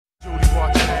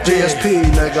GSP,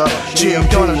 nigga.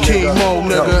 G-Dunna, Kimo,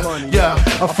 nigga. Yeah.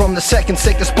 I'm from the second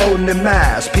sickest boating in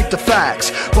Mass. Peep the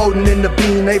facts. Boating in the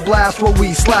bean, they blast where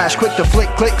we slash. Quick to flick,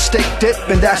 click, stick, dip,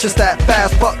 and dash just that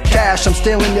fast. Fuck cash, I'm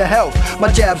stealing your health.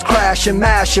 My jabs crash and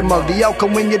mash your mug. The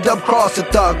outcome when you dub cross a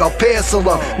thug. I'll pierce a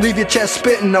lung, leave your chest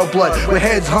spitting no blood. With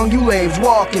heads hung, you lames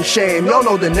walk in shame. Y'all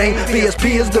know the name.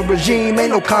 BSP is the regime.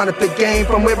 Ain't no counterfeit game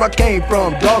from where I came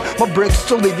from, dog. My bricks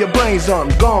to leave your brains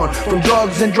gone. From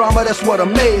drugs and drama, that's what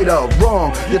I'm made of.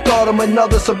 Wrong. You thought I'm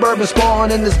another suburban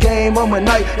spawn in this game. I'm a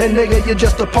knight, and nigga, you're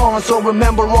just a pawn. So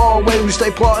remember always, we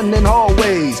stay plotting in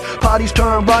hallways. Parties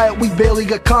turn riot, we barely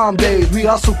got calm days. We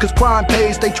hustle cause crime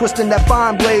pays, stay twisting that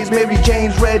fine blaze. Mary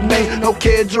Jane's red maze, no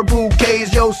kids or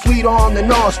bouquets. Yo, sweet on the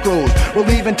nostrils,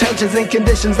 relieving tensions and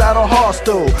conditions that are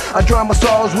hostile. I drown my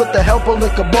sorrows with the help of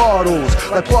liquor bottles.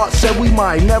 Like plot said, we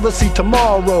might never see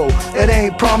tomorrow. It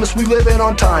ain't promised, we living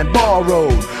on time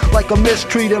borrowed. Like a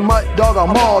mistreated mutt dog, I'll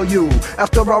maul you.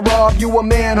 After I rob you, a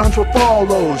man hunts with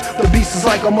follows. The beast is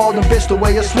like a Malden bitch, the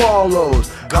way it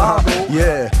swallows.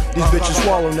 Yeah, these bitches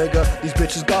swallow, nigga. These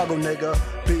bitches goggle, nigga.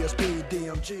 BSP,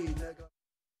 DMG, nigga.